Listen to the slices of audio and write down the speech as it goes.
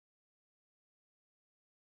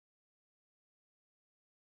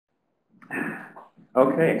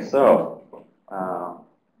Okay, so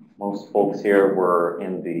most folks here were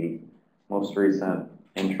in the most recent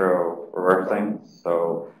intro reversing,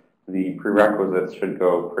 so the prerequisites should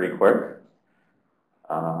go pretty quick.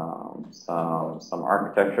 Some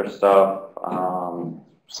architecture stuff.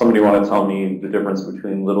 Somebody want to tell me the difference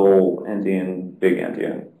between little endian, big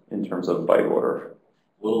endian in terms of byte order?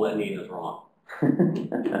 Little endian is wrong.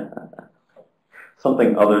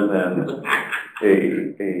 Something other than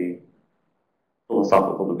a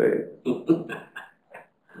philosophical debate.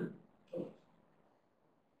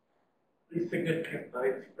 Least significant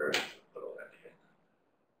byte first.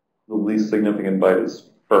 The least significant byte is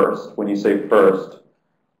first. When you say first,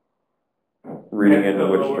 reading into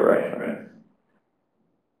which direction? Address.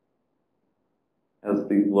 As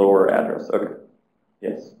the lower address. Okay.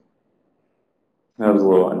 Yes. That was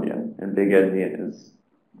little endian, and big endian is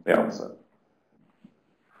the opposite.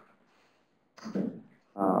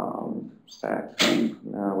 Stack. We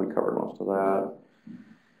covered most of that.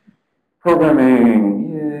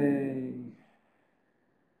 Programming. Yay.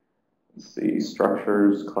 Let's see.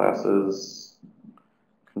 Structures, classes,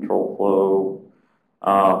 control flow.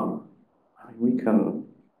 We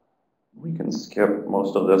can skip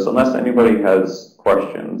most of this unless anybody has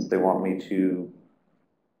questions they want me to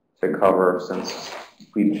cover, since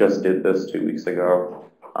we just did this 2 weeks ago.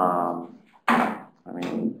 I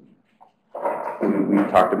mean, we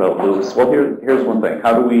talked about loops. Well, here's one thing.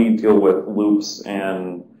 How do we deal with loops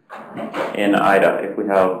in IDA?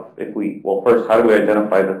 Well, first, how do we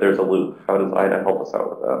identify that there's a loop? How does IDA help us out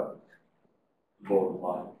with that? Bolded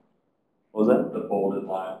line. What was that? The bolded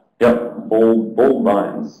line. Yep, bold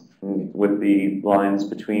lines with the lines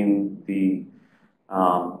between the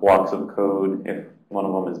blocks of code. If one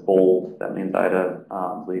of them is bold, that means IDA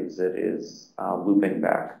believes it is looping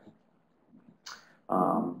back.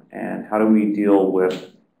 And how do we deal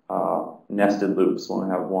with nested loops when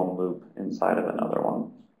we have one loop inside of another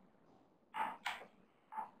one?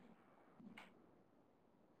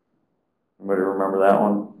 Anybody remember that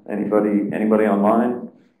one? Anybody online?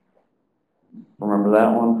 Remember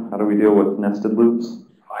that one? How do we deal with nested loops?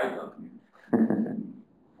 Hide them.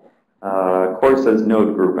 Corey says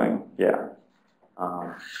node grouping. Yeah.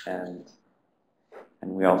 And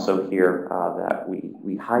we also hear that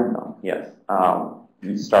we hide them. Yes.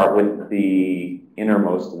 You start with the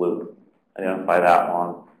innermost loop, identify that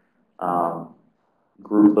one,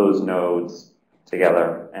 group those nodes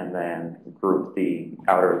together, and then group the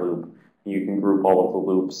outer loop. You can group all of the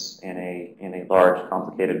loops in a large,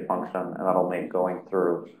 complicated function, and that'll make going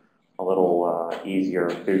through a little easier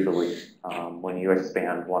visually when you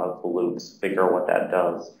expand one of the loops, figure out what that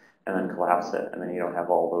does, and then collapse it, and then you don't have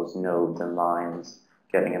all those nodes and lines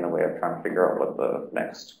getting in the way of trying to figure out what the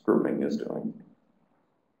next grouping is doing.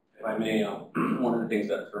 If I may, one of the things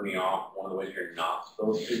that threw me off, one of the ways you're not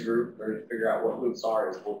supposed to group or to figure out what loops are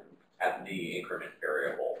is look at the increment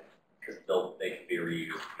variable, because they can be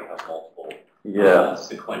reused to have multiple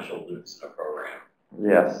sequential loops in a program.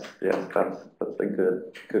 Yes, that's a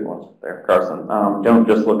good one there, Carson. Don't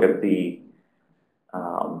just look at the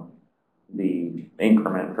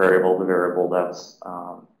increment variable, the variable that's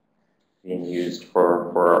being used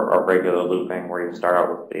for a regular looping, where you start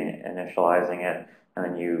out with initializing it, and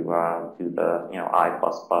then you do the I++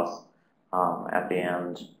 at the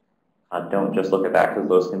end. Don't just look at that, because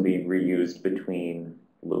those can be reused between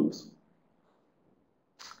loops.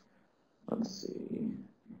 Let's see.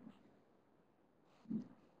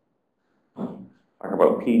 Talk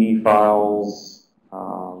about PD files,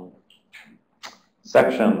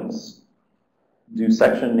 sections. Do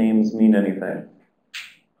section names mean anything?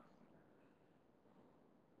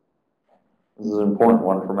 This is an important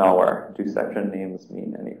one for malware. Do section names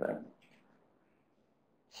mean anything?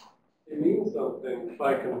 It means something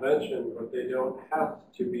by convention, but they don't have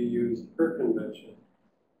to be used per convention.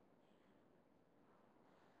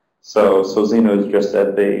 So Zeno's just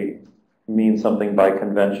said they mean something by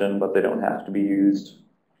convention, but they don't have to be used.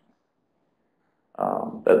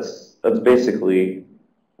 That's basically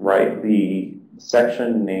right. The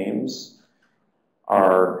section names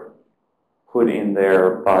are put in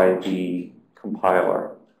there by the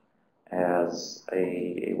compiler as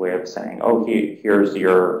a way of saying, oh, here's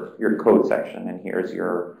your code section, and here's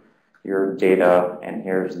your data, and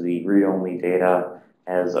here's the read-only data,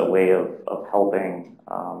 as a way of helping,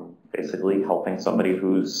 basically helping somebody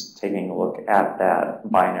who's taking a look at that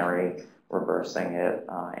binary, reversing it,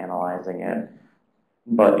 analyzing it.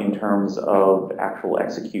 But in terms of actual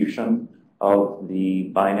execution of the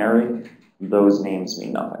binary, those names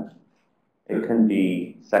mean nothing. It can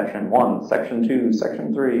be section 1, section 2,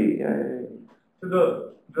 section 3.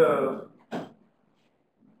 The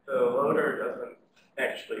the loader doesn't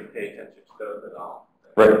actually pay attention to those at all.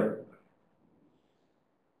 Right.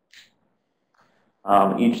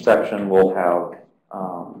 Each section will have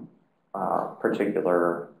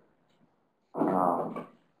particular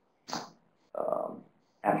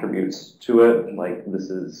attributes to it. Like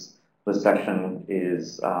this section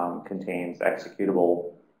contains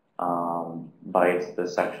executable bytes.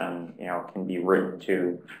 This section, can be written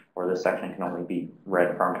to, or this section can only be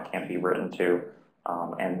read from. It can't be written to,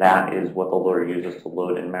 and that is what the loader uses to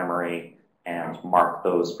load in memory and mark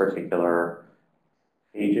those particular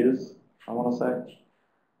pages, I want to say.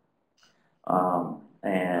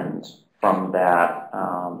 And from that,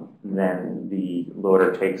 then the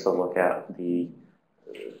loader takes a look at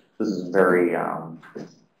this is very kind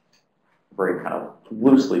of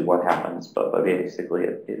loosely what happens, but basically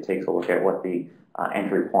it takes a look at what the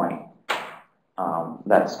entry point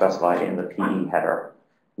that's specified in the PE header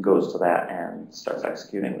goes to that and starts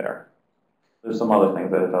executing there. There's some other things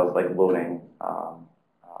that it does, like loading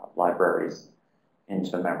libraries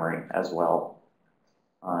into memory as well,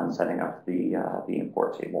 and setting up the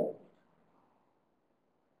import table.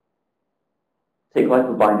 Take Life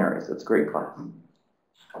of Binaries. It's a great class.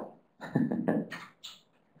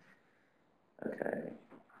 Okay.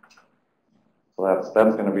 So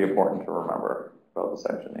that's going to be important to remember about the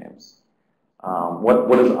section names. What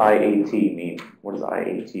does IAT mean? What does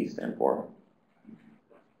IAT stand for?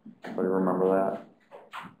 Anybody remember that?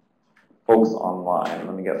 Folks online.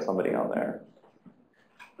 Let me get somebody on there.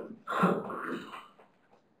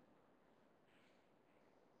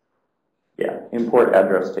 Yeah, import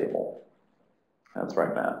address table. That's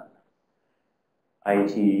right, Matt.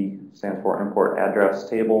 IAT stands for import address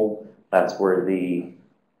table. That's where the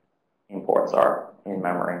imports are in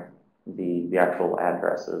memory, the actual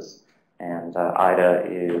addresses. And IDA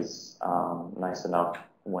is nice enough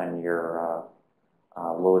when you're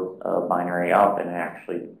load a binary up, and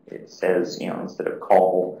it says, instead of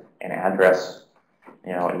call an address,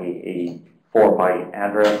 a 4-byte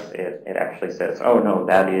address, it actually says, oh no,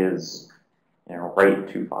 that is write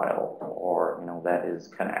to file, or that is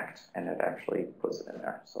connect, and it actually puts it in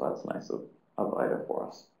there. So that's nice of IDA for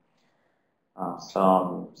us.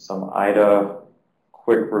 Some IDA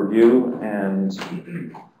quick review, and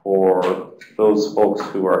for those folks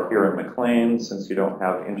who are here in McLean, since you don't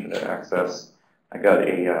have internet access, I got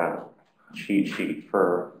a cheat sheet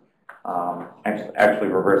for actually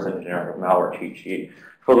reverse engineering of malware cheat sheet.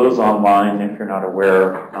 For those online, if you're not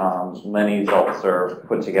aware, Lenny Zeltzer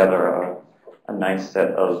put together a nice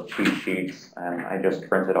set of cheat sheets, and I just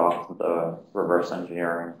printed off the reverse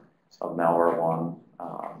engineering of malware 1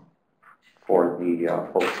 for the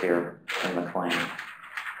folks here in McLean.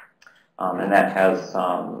 And that has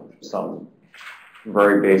some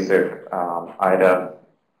very basic IDA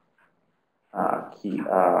key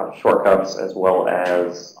shortcuts, as well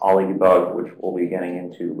as Ollie-debug, which we'll be getting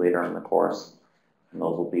into later in the course. And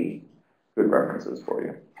those will be good references for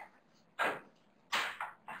you.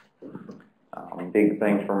 Big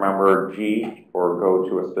thing to remember: G for go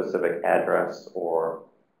to a specific address or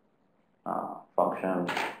function,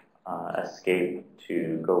 escape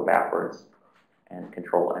to go backwards, and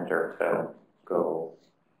Control Enter to go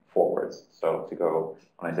forwards. So to go,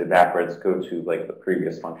 when I say backwards, go to like the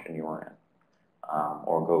previous function you were in,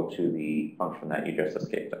 or go to the function that you just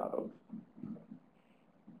escaped out of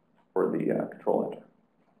for the Control Enter.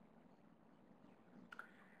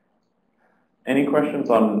 Any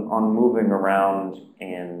questions on moving around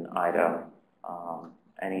in IDA?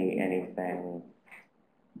 Anything?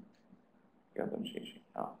 You got the cheat sheet.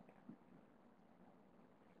 Oh.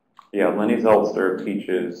 Yeah, Lenny Zeltzer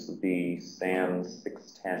teaches the SANS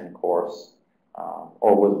 610 course,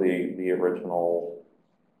 or was the original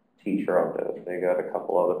teacher of it. They got a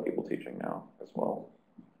couple other people teaching now as well.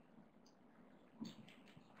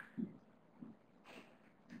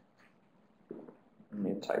 Let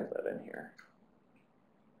me type that in here.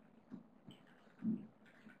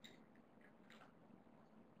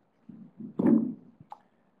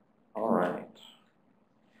 All right.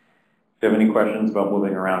 If you have any questions about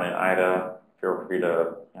moving around in IDA, feel free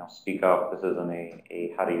to speak up. This isn't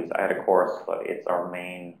a how to use IDA course, but it's our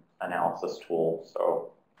main analysis tool,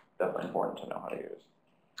 so definitely important to know how to use.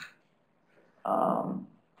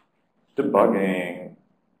 Debugging.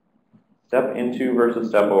 Step into versus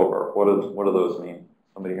step over. What do those mean?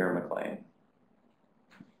 Somebody here in McLean.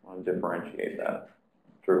 I want to differentiate that.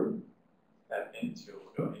 Drew? Step into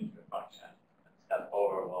will go into a function, and step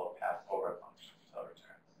over will pass over a function until it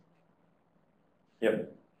returns.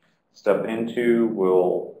 Yep. Step into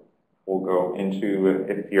will go into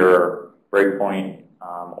if your breakpoint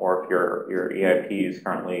or if your EIP is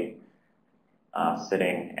currently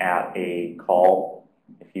sitting at a call.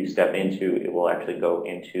 If you step into, it will actually go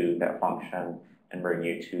into that function and bring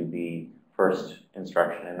you to the first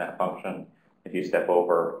instruction in that function. If you step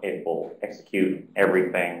over, it will execute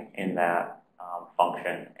everything in that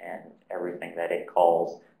function and everything that it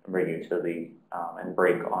calls and bring you to the, and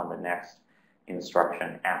break on the next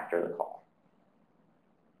instruction after the call.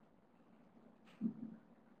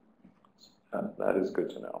 That is good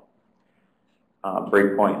to know.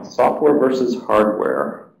 Breakpoint, software versus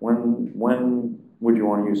hardware. When would you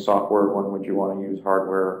want to use software? When would you want to use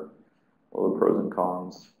hardware? What are the pros and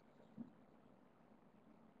cons?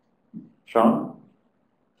 Sean?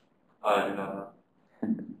 I do not know. All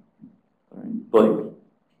right. Blake?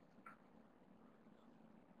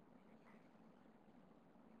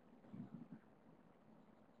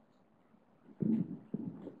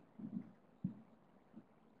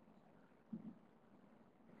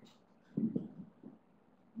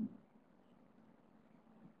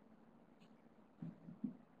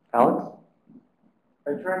 Alex?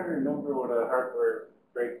 I'm trying to remember what a hardware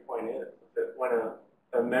breakpoint is. Is it when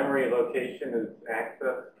a memory location is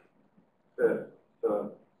accessed to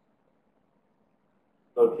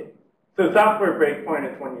locate? So software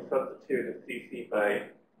breakpoint is when you substitute a CC by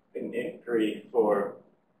an entry for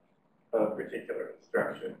a particular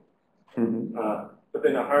instruction. Mm-hmm. But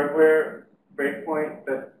then a hardware breakpoint,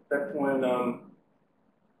 that's when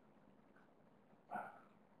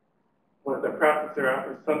the processor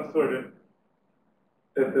offers some sort of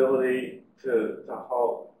ability to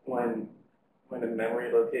halt when a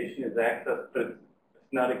memory location is accessed, but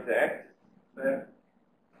it's not exact. Is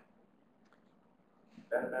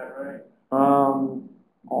that right?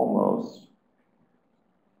 Almost.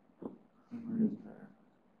 Where is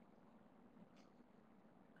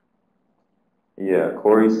that? Yeah,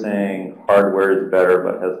 Corey's saying hardware is better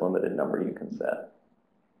but has limited number you can set.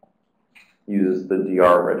 Uses the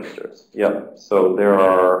DR registers. Yep, so there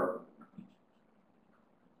are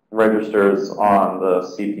registers on the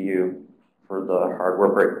CPU for the hardware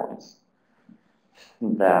breakpoints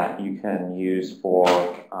that you can use for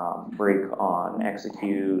break on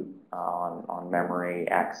execute, on memory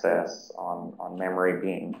access, on memory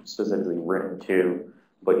being specifically written to,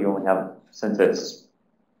 but you only have, since it's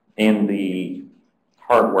in the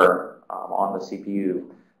hardware on the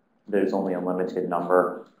CPU, there's only a limited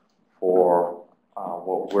number for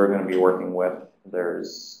what we're going to be working with.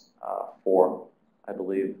 There's 4, I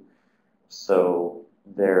believe. So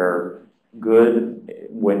they're good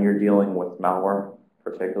when you're dealing with malware,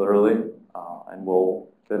 particularly, and we'll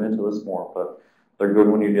get into this more, but they're good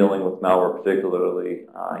when you're dealing with malware, particularly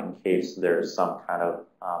in case there's some kind of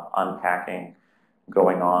unpacking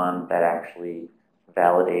going on that actually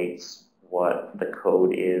validates what the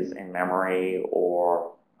code is in memory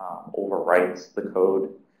or overwrites the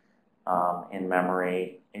code in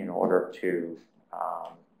memory in order to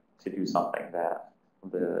do something that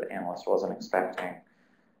the analyst wasn't expecting.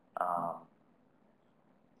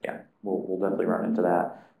 Yeah, we'll definitely run into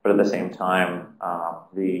that. But at the same time,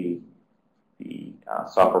 the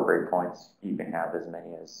software breakpoints, you can have as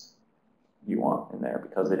many as you want in there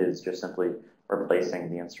because it is just simply replacing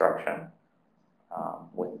the instruction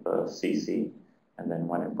with the CC, and then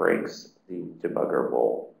when it breaks, the debugger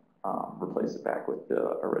will replace it back with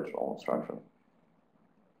the original instruction.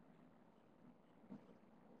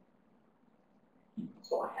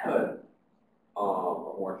 So I have a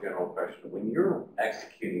more general question. When you're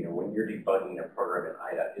executing or when you're debugging a program in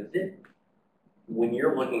IDA, is it, when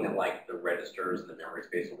you're looking at like the registers, the memory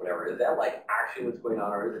space or whatever, is that like actually what's going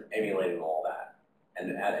on, or is it emulating all that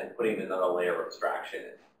and putting another layer of abstraction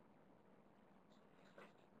in?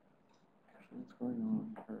 What's going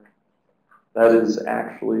on here? That is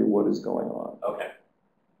actually what is going on. Okay.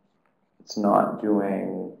 It's not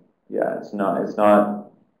doing, yeah, it's not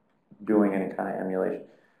doing any kind of emulation.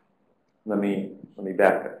 Let me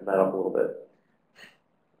back that up a little bit.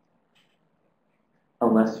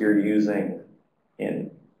 Unless you're using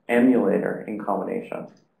an emulator in combination,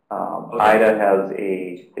 IDA has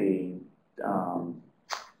a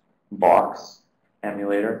box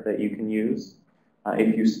emulator that you can use.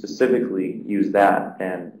 If you specifically use that,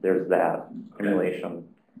 then there's that emulation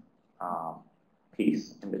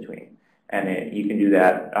piece in between. And you can do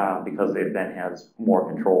that because it then has more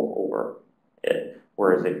control over it.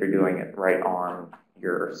 Whereas if you're doing it right on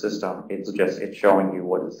your system, it's showing you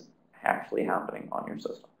what is actually happening on your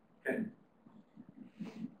system. Okay.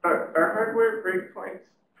 Are hardware breakpoints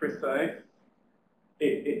precise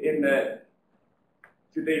in that,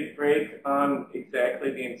 do they break on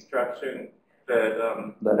exactly the instruction that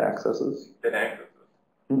That accesses. that accesses?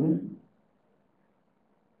 Mm-hmm.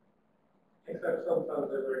 Except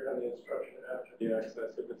sometimes they break on the instruction after the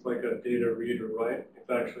access. If it's like a data read or write, it's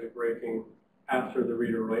actually breaking after the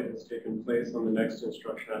read or write has taken place on the next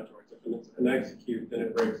instruction afterwards. If it's an execute, then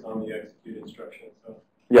it breaks on the execute instruction itself.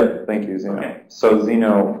 Yep, thank you, Zeno. Okay. So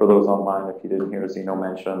Zeno, for those online, if you didn't hear, Zeno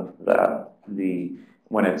mentioned that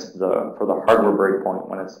for the hardware breakpoint,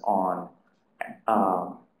 when it's on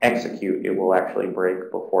execute, it will actually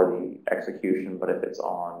break before the execution, but if it's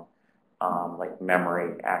on like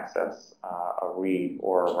memory access, a read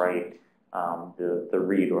or a write, the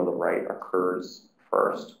read or the write occurs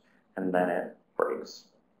first, and then it breaks.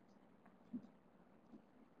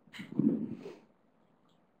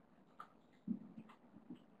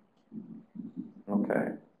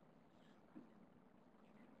 Okay.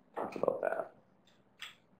 Talked about that.